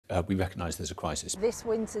we recognise there's a crisis. This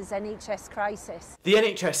winter's NHS crisis. The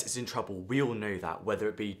NHS is in trouble, we all know that, whether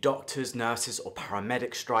it be doctors, nurses or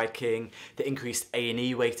paramedics striking, the increased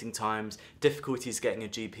A&E waiting times, difficulties getting a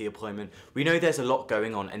GP appointment. We know there's a lot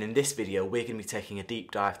going on, and in this video we're going to be taking a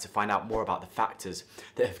deep dive to find out more about the factors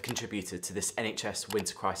that have contributed to this NHS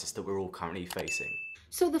winter crisis that we're all currently facing.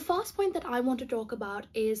 So the first point that I want to talk about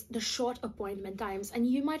is the short appointment times, and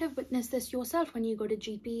you might have witnessed this yourself when you go to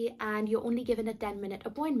GP and you're only given a 10-minute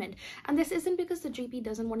appointment. And this isn't because the GP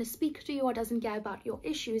doesn't want to speak to you or doesn't care about your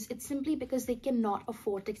issues, it's simply because they cannot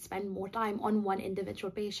afford to spend more time on one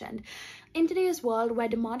individual patient. In today's world where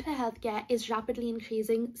demand for healthcare is rapidly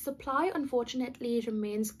increasing, supply unfortunately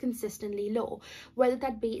remains consistently low, whether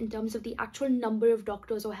that be in terms of the actual number of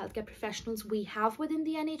doctors or healthcare professionals we have within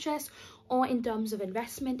the NHS, or in terms of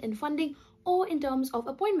investment in funding, or in terms of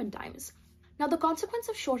appointment times. Now, the consequence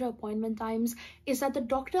of shorter appointment times is that the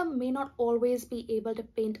doctor may not always be able to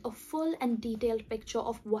paint a full and detailed picture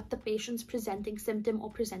of what the patient's presenting symptom or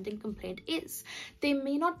presenting complaint is. They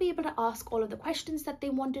may not be able to ask all of the questions that they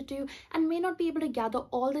wanted to, and may not be able to gather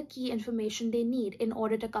all the key information they need in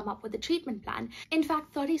order to come up with a treatment plan. In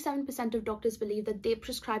fact, 37% of doctors believe that they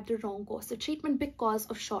prescribed the wrong course of treatment because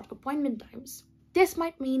of short appointment times. This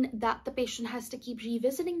might mean that the patient has to keep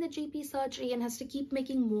revisiting the GP surgery and has to keep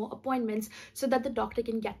making more appointments so that the doctor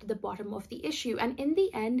can get to the bottom of the issue. And in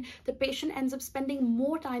the end, the patient ends up spending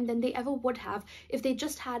more time than they ever would have if they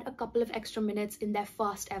just had a couple of extra minutes in their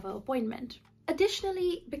first ever appointment.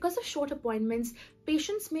 Additionally, because of short appointments,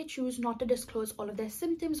 patients may choose not to disclose all of their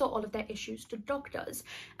symptoms or all of their issues to doctors.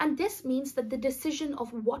 And this means that the decision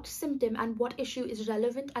of what symptom and what issue is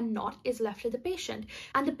relevant and not is left to the patient.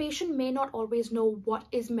 And the patient may not always know what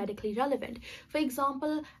is medically relevant. For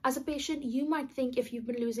example, as a patient, you might think if you've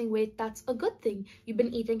been losing weight, that's a good thing. You've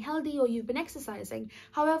been eating healthy or you've been exercising.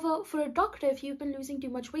 However, for a doctor, if you've been losing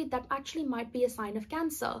too much weight, that actually might be a sign of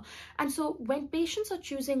cancer. And so when patients are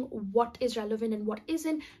choosing what is relevant and what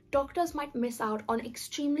isn't, doctors might miss out on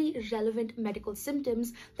extremely relevant medical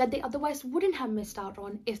symptoms that they otherwise wouldn't have missed out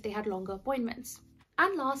on if they had longer appointments.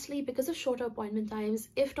 And lastly, because of shorter appointment times,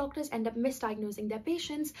 if doctors end up misdiagnosing their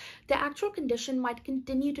patients, their actual condition might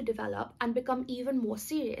continue to develop and become even more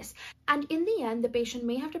serious. And in the end, the patient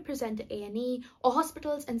may have to present to A&E or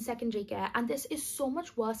hospitals and secondary care. And this is so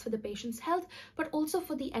much worse for the patient's health, but also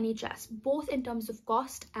for the NHS, both in terms of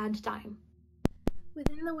cost and time.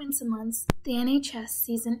 Within the winter months, the NHS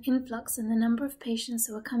sees an influx in the number of patients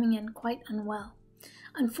who are coming in quite unwell.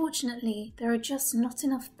 Unfortunately, there are just not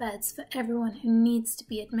enough beds for everyone who needs to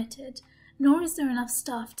be admitted, nor is there enough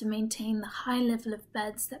staff to maintain the high level of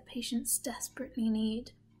beds that patients desperately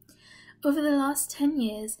need. Over the last 10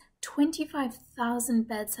 years, 25,000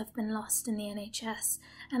 beds have been lost in the NHS,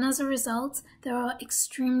 and as a result, there are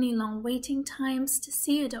extremely long waiting times to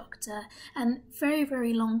see a doctor and very,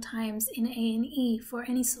 very long times in A&E for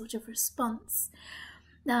any sort of response.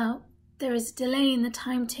 Now, there is a delay in the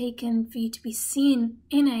time taken for you to be seen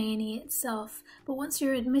in A&E itself, but once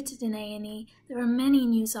you're admitted in A&E, there are many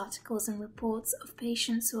news articles and reports of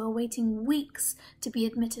patients who are waiting weeks to be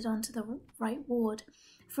admitted onto the right ward.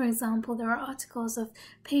 For example, there are articles of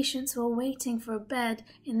patients who are waiting for a bed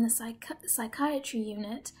in the psychiatry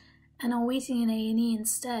unit and are waiting in A&E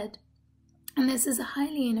instead. And this is a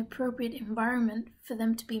highly inappropriate environment for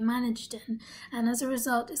them to be managed in, and as a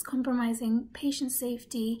result is compromising patient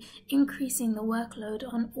safety, increasing the workload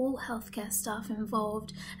on all healthcare staff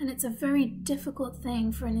involved, and it's a very difficult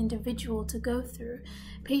thing for an individual to go through.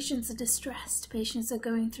 Patients are distressed, patients are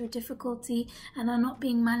going through difficulty and are not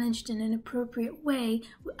being managed in an appropriate way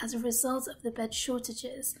as a result of the bed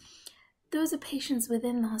shortages. Those are patients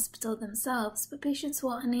within the hospital themselves, but patients who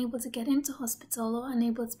are unable to get into hospital or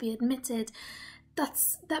unable to be admitted,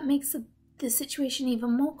 that makes the situation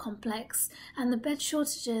even more complex, and the bed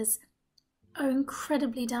shortages are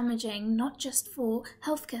incredibly damaging, not just for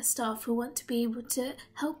healthcare staff who want to be able to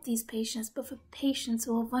help these patients, but for patients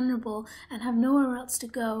who are vulnerable and have nowhere else to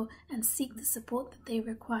go and seek the support that they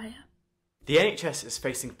require. The NHS is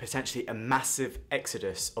facing potentially a massive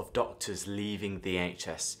exodus of doctors leaving the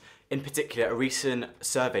NHS. In particular, a recent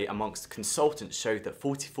survey amongst consultants showed that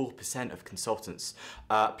 44% of consultants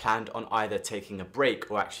planned on either taking a break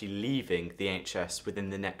or actually leaving the NHS within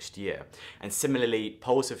the next year. And similarly,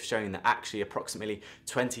 polls have shown that actually approximately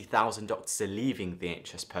 20,000 doctors are leaving the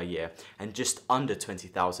NHS per year, and just under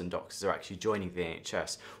 20,000 doctors are actually joining the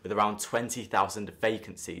NHS, with around 20,000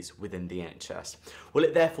 vacancies within the NHS. What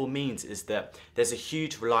it therefore means is that there's a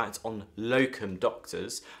huge reliance on locum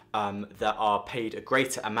doctors that are paid a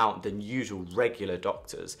greater amount than usual regular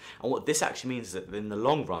doctors. And what this actually means is that in the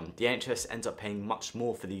long run, the NHS ends up paying much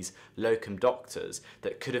more for these locum doctors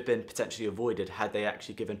that could have been potentially avoided had they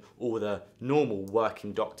actually given all the normal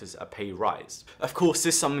working doctors a pay rise. Of course,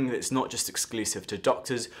 this is something that's not just exclusive to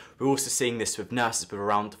doctors. We're also seeing this with nurses, with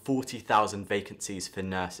around 40,000 vacancies for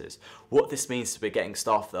nurses. What this means is we're getting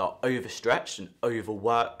staff that are overstretched and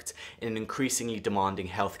overworked in an increasingly demanding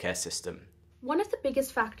healthcare system. One of the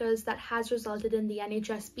biggest factors that has resulted in the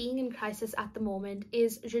NHS being in crisis at the moment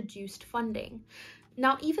is reduced funding.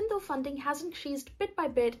 Now, even though funding has increased bit by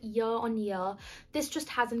bit year on year, this just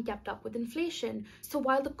hasn't kept up with inflation. So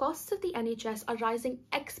while the costs of the NHS are rising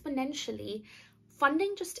exponentially,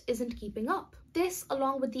 funding just isn't keeping up. This,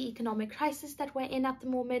 along with the economic crisis that we're in at the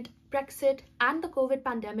moment, Brexit and the COVID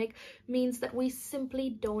pandemic, means that we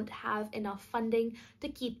simply don't have enough funding to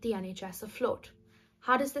keep the NHS afloat.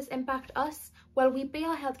 How does this impact us? Well, we pay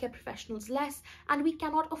our healthcare professionals less and we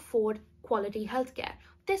cannot afford quality healthcare.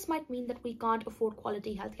 This might mean that we can't afford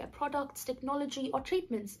quality healthcare products, technology, or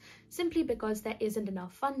treatments simply because there isn't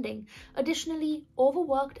enough funding. Additionally,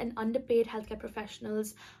 overworked and underpaid healthcare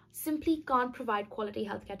professionals simply can't provide quality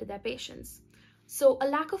healthcare to their patients. So a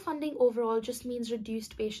lack of funding overall just means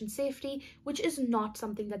reduced patient safety, which is not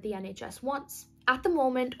something that the NHS wants. At the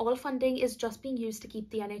moment, all funding is just being used to keep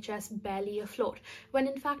the NHS barely afloat, when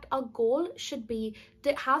in fact our goal should be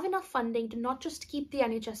to have enough funding to not just keep the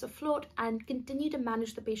NHS afloat and continue to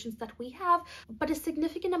manage the patients that we have, but a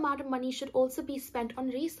significant amount of money should also be spent on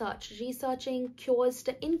research, researching cures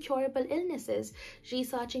to incurable illnesses,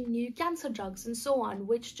 researching new cancer drugs and so on,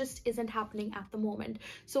 which just isn't happening at the moment.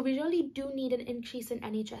 So we really do need an increase in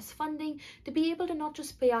NHS funding to be able to not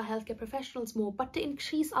just pay our healthcare professionals more, but to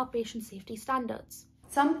increase our patient safety standards.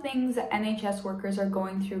 Some things that NHS workers are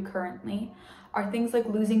going through currently are things like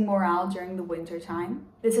losing morale during the winter time.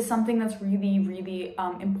 This is something that's really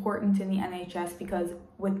important in the NHS because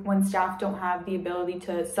when staff don't have the ability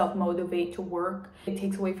to self-motivate to work, it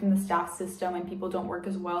takes away from the staff system and people don't work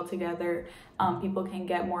as well together. People can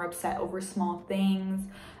get more upset over small things,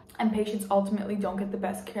 and patients ultimately don't get the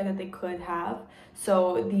best care that they could have.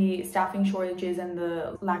 So the staffing shortages and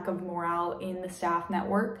the lack of morale in the staff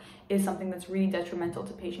network is something that's really detrimental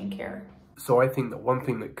to patient care. So I think that one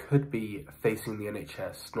thing that could be facing the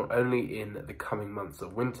NHS, not only in the coming months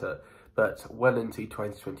of winter, but well into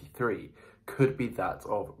 2023, could be that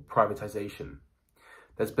of privatisation.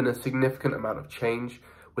 There's been a significant amount of change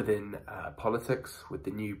within politics, with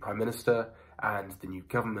the new Prime Minister and the new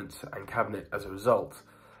government and cabinet as a result.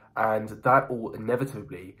 And that all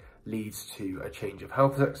inevitably leads to a change of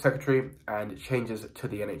health secretary and changes to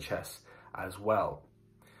the NHS as well.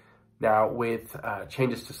 Now, with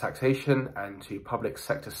changes to taxation and to public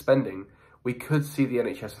sector spending, we could see the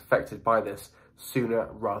NHS affected by this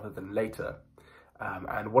sooner rather than later.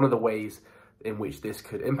 And one of the ways in which this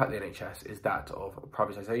could impact the NHS is that of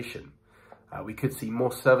privatisation. We could see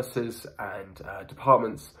more services and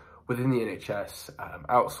departments within the NHS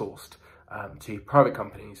outsourced to private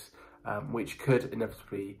companies, which could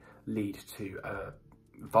inevitably lead to a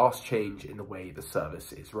vast change in the way the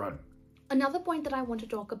service is run. Another point that I want to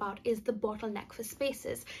talk about is the bottleneck for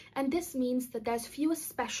spaces, and this means that there's fewer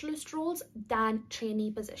specialist roles than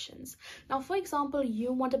trainee positions. Now, for example,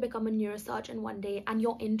 you want to become a neurosurgeon one day and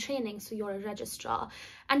you're in training, so you're a registrar,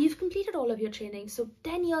 and you've completed all of your training, so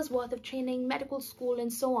 10 years worth of training, medical school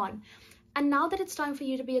and so on. And now that it's time for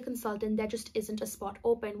you to be a consultant, there just isn't a spot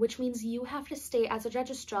open, which means you have to stay as a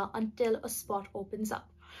registrar until a spot opens up.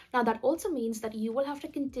 Now, that also means that you will have to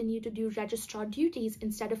continue to do registrar duties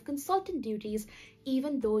instead of consultant duties,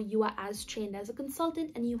 even though you are as trained as a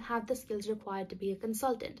consultant and you have the skills required to be a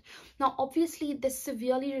consultant. Now, obviously, this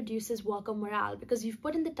severely reduces worker morale because you've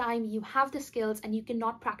put in the time, you have the skills, and you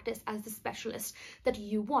cannot practice as the specialist that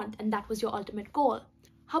you want, and that was your ultimate goal.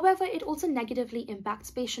 However, it also negatively impacts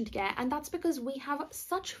patient care, and that's because we have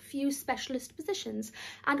such few specialist positions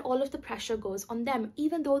and all of the pressure goes on them,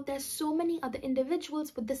 even though there's so many other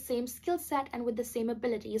individuals with the same skill set and with the same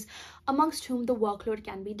abilities amongst whom the workload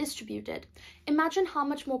can be distributed. Imagine how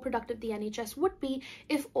much more productive the NHS would be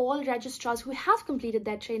if all registrars who have completed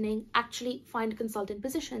their training actually find consultant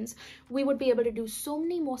positions. We would be able to do so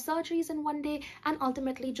many more surgeries in one day and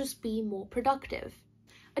ultimately just be more productive.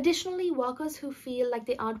 Additionally, workers who feel like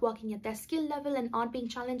they aren't working at their skill level and aren't being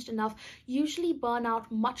challenged enough usually burn out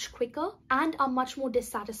much quicker and are much more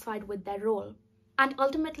dissatisfied with their role. And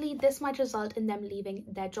ultimately, this might result in them leaving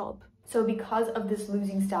their job. So because of this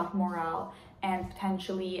losing staff morale and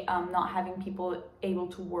potentially not having people able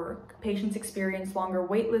to work. Patients experience longer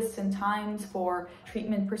wait lists and times for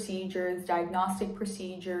treatment procedures, diagnostic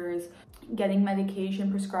procedures, getting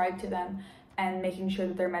medication prescribed to them, and making sure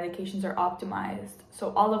that their medications are optimized.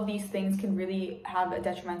 So all of these things can really have a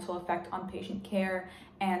detrimental effect on patient care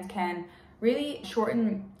and can really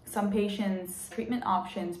shorten some patients' treatment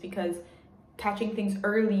options, because catching things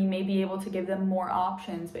early may be able to give them more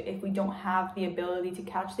options. But if we don't have the ability to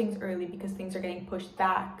catch things early because things are getting pushed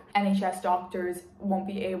back, NHS doctors won't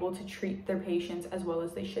be able to treat their patients as well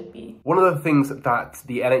as they should be. One of the things that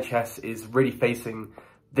the NHS is really facing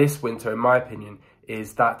this winter, in my opinion,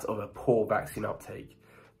 is that of a poor vaccine uptake.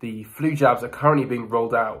 The flu jabs are currently being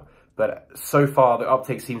rolled out, but so far the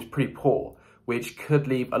uptake seems pretty poor, which could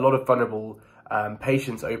leave a lot of vulnerable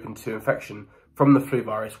patients open to infection from the flu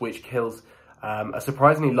virus, which kills a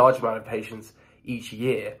surprisingly large amount of patients each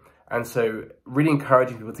year. And so really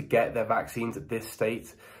encouraging people to get their vaccines at this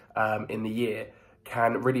state in the year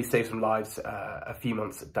can really save some lives a few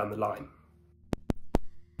months down the line.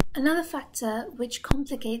 Another factor which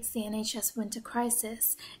complicates the NHS winter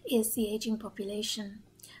crisis is the ageing population.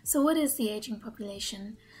 So what is the ageing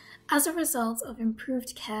population? As a result of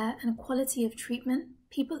improved care and quality of treatment,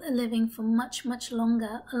 people are living for much, much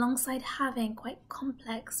longer alongside having quite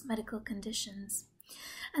complex medical conditions.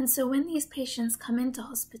 And so when these patients come into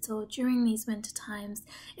hospital during these winter times,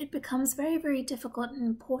 it becomes very, very difficult and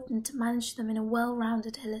important to manage them in a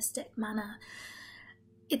well-rounded, holistic manner.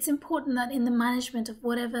 It's important that in the management of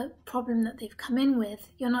whatever problem that they've come in with,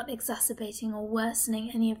 you're not exacerbating or worsening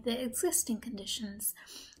any of their existing conditions.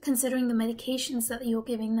 Considering the medications that you're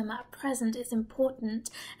giving them at present is important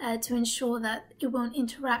to ensure that it won't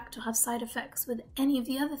interact or have side effects with any of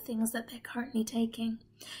the other things that they're currently taking.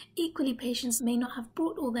 Equally, patients may not have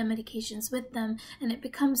brought all their medications with them, and it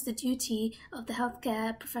becomes the duty of the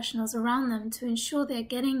healthcare professionals around them to ensure they're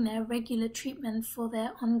getting their regular treatment for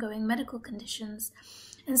their ongoing medical conditions.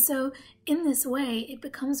 And so in this way, it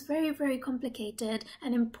becomes very, very complicated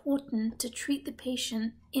and important to treat the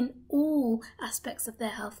patient in all aspects of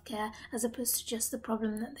their healthcare as opposed to just the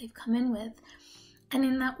problem that they've come in with. And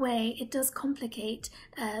in that way, it does complicate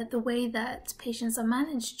the way that patients are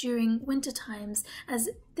managed during winter times, as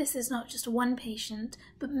this is not just one patient,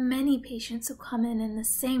 but many patients who come in the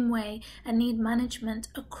same way and need management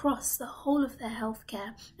across the whole of their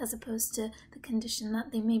healthcare as opposed to the condition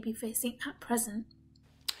that they may be facing at present.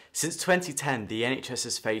 Since 2010, the NHS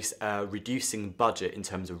has faced a reducing budget in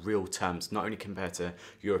terms of real terms, not only compared to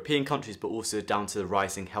European countries, but also down to the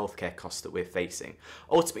rising healthcare costs that we're facing.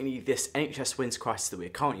 Ultimately, this NHS winter crisis that we're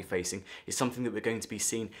currently facing is something that we're going to be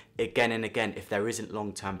seeing again and again if there isn't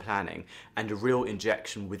long-term planning and a real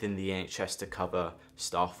injection within the NHS to cover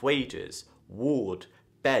staff wages, ward,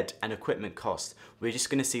 bed and equipment costs. We're just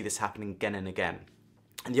going to see this happening again and again.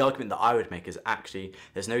 And the argument that I would make is actually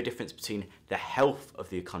there's no difference between the health of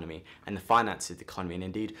the economy and the finances of the economy. And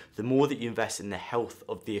indeed, the more that you invest in the health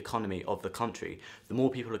of the economy of the country, the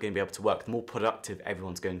more people are going to be able to work, the more productive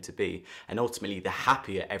everyone's going to be, and ultimately the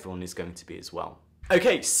happier everyone is going to be as well.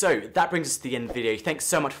 Okay, so that brings us to the end of the video. Thanks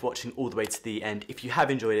so much for watching all the way to the end. If you have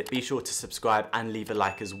enjoyed it, be sure to subscribe and leave a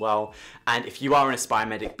like as well. And if you are an Aspire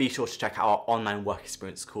Medic, be sure to check out our online work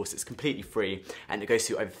experience course. It's completely free and it goes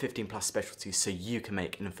through over 15+ specialties so you can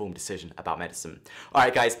make an informed decision about medicine.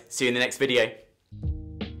 Alright guys, see you in the next video.